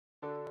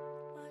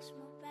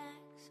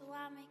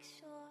make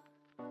sure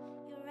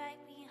you're right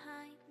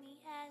behind me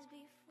as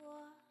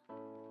before.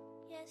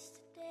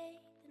 Yesterday,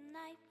 the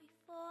night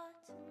before,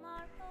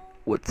 tomorrow.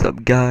 What's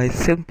up guys,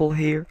 Synnple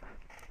here.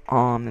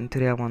 And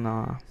today I'm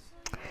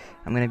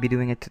gonna be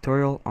doing a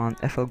tutorial on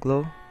FL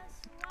Glow.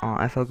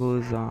 FL Glow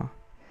is a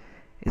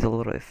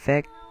little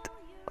effect,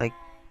 like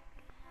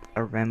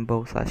a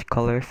rainbow slash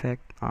color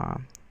effect,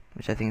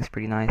 which I think is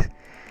pretty nice.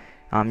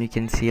 You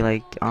can see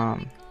like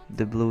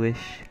the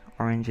bluish,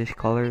 orangish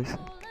colors.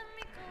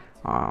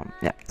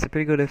 Yeah, it's a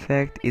pretty good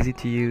effect, easy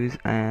to use,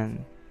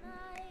 and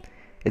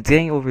it's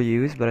getting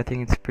overused, but I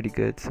think it's pretty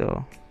good.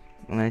 So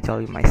I'm gonna tell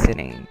you my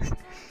settings.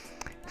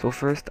 So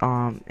first,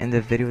 in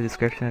the video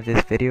description of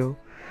this video,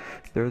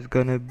 there's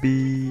gonna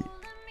be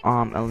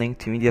a link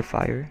to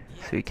MediaFire,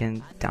 so you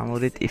can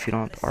download it if you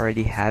don't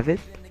already have it.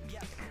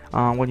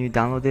 When you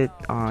download it,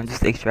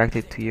 just extract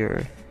it to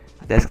your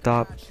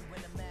desktop.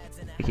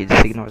 Okay,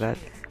 just ignore that.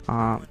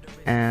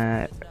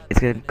 And it's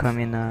gonna come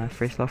in a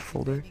fresh love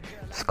folder.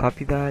 Just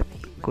copy that,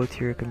 go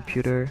to your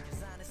computer,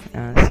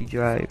 C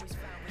drive,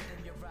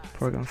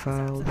 program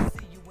files,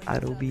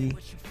 Adobe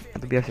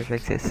After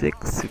Effects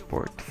S6,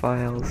 support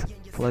files,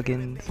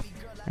 plugins,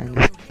 and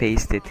just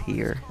paste it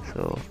here.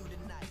 So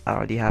I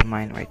already have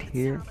mine right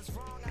here.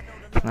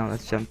 So now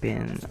let's jump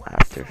in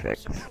After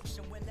Effects.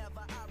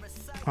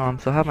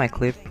 So I have my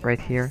clip right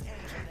here.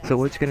 So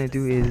what you're gonna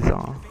do is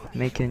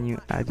make a new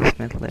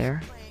adjustment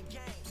layer.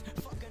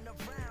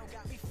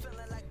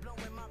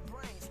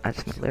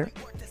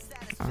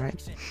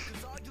 Alright.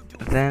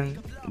 Then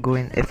go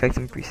in Effects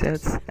and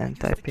Presets and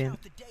type in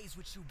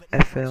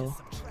FL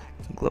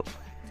Glow.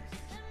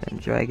 Then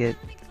drag it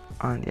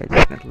on the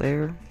adjustment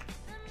layer.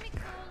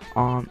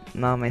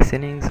 Now my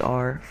settings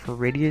are: for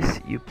radius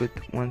you put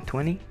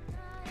 120,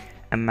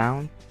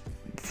 amount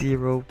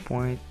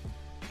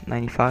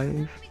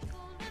 0.95,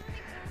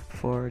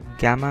 for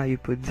gamma you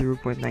put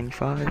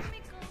 0.95,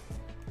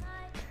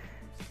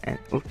 and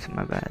oops,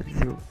 my bad,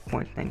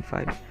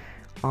 0.95,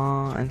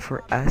 and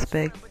for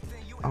aspect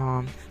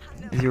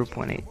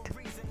 0.8.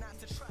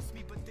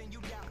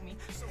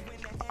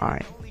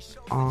 Alright,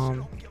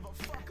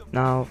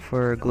 now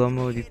for glow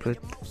mode you put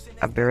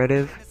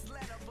aberrative,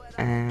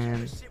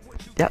 and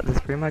yeah, that's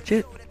pretty much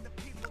it.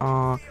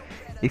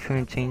 If you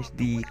want to change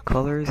the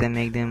colors and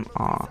make them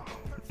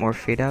more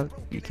fade out,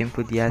 you can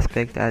put the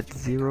aspect at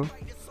 0.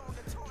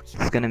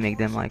 It's gonna make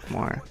them like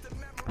more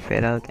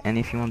fade out, and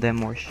if you want them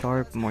more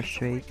sharp, more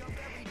straight,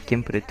 you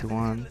can put it to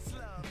 1.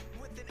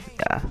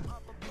 Yeah,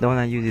 the one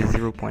I use is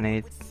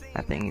 0.8.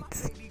 I think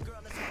it's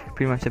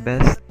pretty much the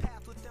best.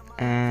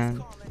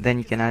 And then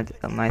you can add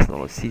a nice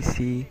little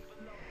CC,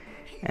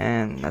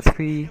 and that's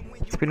pretty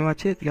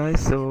much it,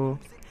 guys. So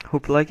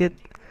hope you like it,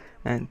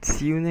 and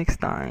see you next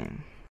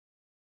time.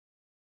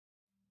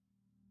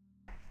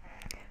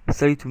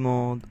 Salut tout le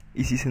monde,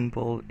 ici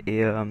Synnple,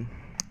 et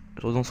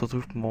aujourd'hui on se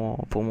retrouve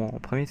pour mon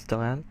premier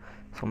tutoriel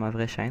sur ma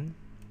vraie chaîne,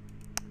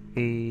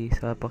 et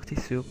ça va porter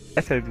sur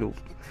FL Glow.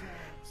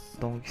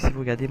 Donc si vous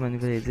regardez ma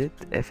nouvelle edit,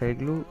 FL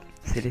Glow,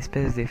 c'est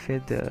l'espèce d'effet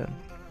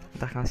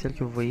d'arc-en-ciel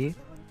que vous voyez.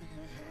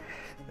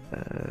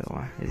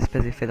 Ouais, les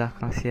espèces d'effets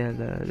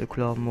d'arc-en-ciel de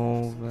couleur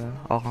mauve,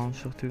 orange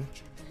surtout.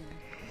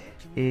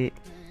 Et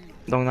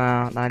donc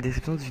dans la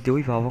description de la vidéo,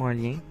 il va y avoir un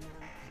lien.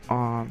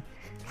 Vous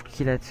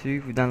cliquez là-dessus,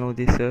 vous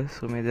downloadez ça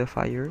sur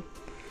MediaFire.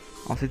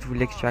 Ensuite vous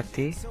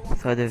l'extractez,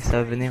 ça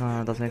va venir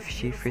dans un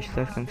fichier fresh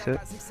stuff comme ça.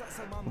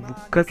 Vous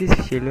copiez ce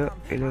fichier là,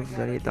 et là vous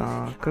allez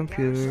dans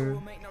Computer,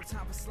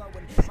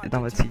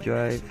 dans votre C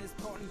drive,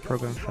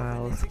 Program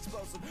Files,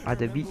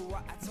 Adobe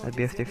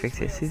After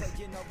Effects S6,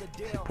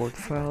 Support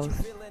Files,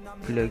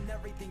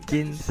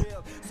 Plugins,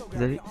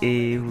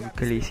 et vous le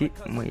collez ici.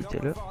 Moi il est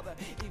déjà là.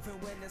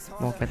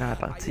 Donc maintenant la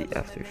partie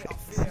After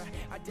Effects.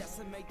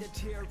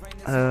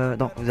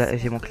 Donc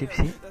j'ai mon clip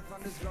ici.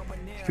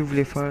 Ce que vous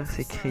voulez faire,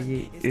 c'est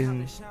créer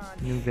une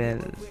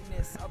nouvelle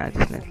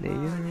adjustment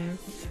layer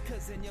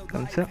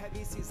comme ça.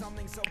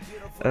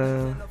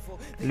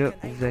 Là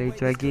vous allez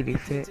draguer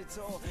l'effet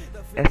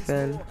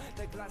FL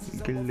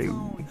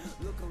Glow.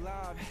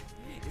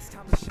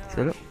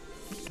 C'est là.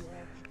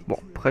 Bon,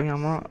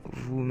 premièrement,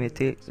 vous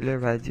mettez le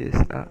radius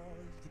à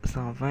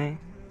 120.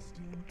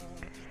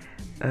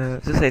 Ça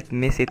va être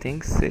mes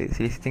settings, c'est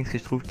les settings que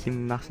je trouve qui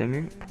marchent le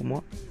mieux pour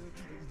moi.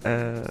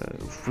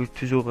 Vous pouvez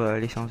toujours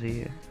les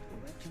changer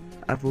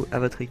à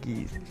votre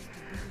guise.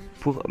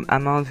 Pour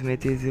amende, vous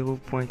mettez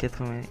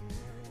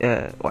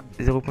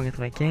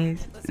 0.95,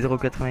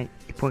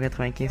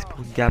 0.95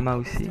 pour gamma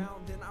aussi.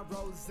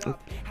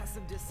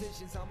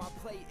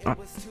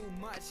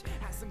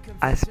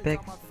 Aspect,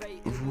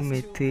 vous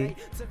mettez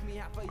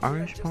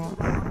 1, je pense.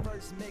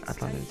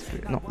 Attendez un petit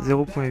peu. Non,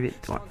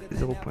 0.8. Ouais,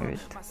 0.8.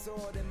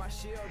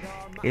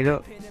 Et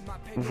là,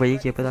 vous voyez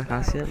qu'il n'y a pas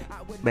d'arc-en-ciel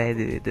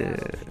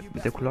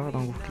de couleur.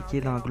 Donc vous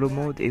cliquez dans Glow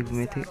Mode et vous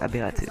mettez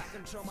aberratif.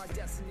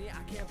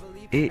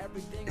 Et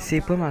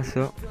c'est pas mal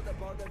ça.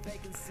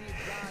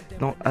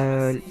 Donc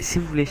si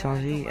vous voulez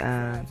changer,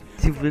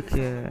 si vous voulez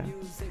que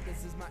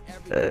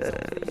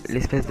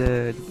l'espèce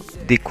de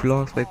des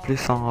couleurs soit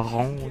plus en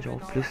rond, genre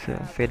plus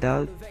fade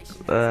out.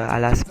 À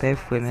l'aspect,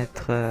 vous pouvez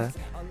mettre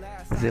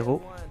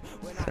 0.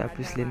 Ça va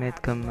plus les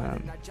mettre comme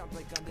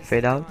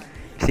fade out.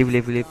 Puis si vous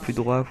les voulez plus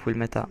droit, vous pouvez le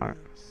mettre à 1.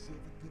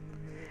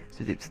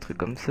 C'est des petits trucs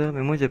comme ça,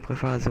 mais moi je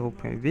préfère à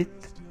 0.8.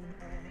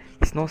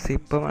 Sinon c'est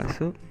pas mal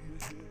ça.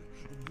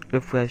 Là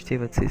vous pouvez ajouter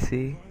votre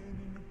CC.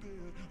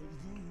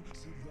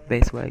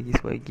 Ben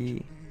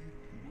swaggy.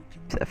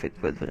 Ça fait de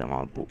quoi de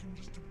vraiment beau.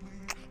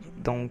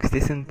 Donc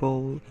c'était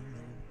Synnple.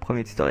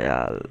 Premier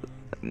tutoriel.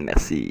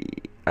 Merci.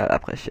 À la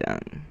prochaine.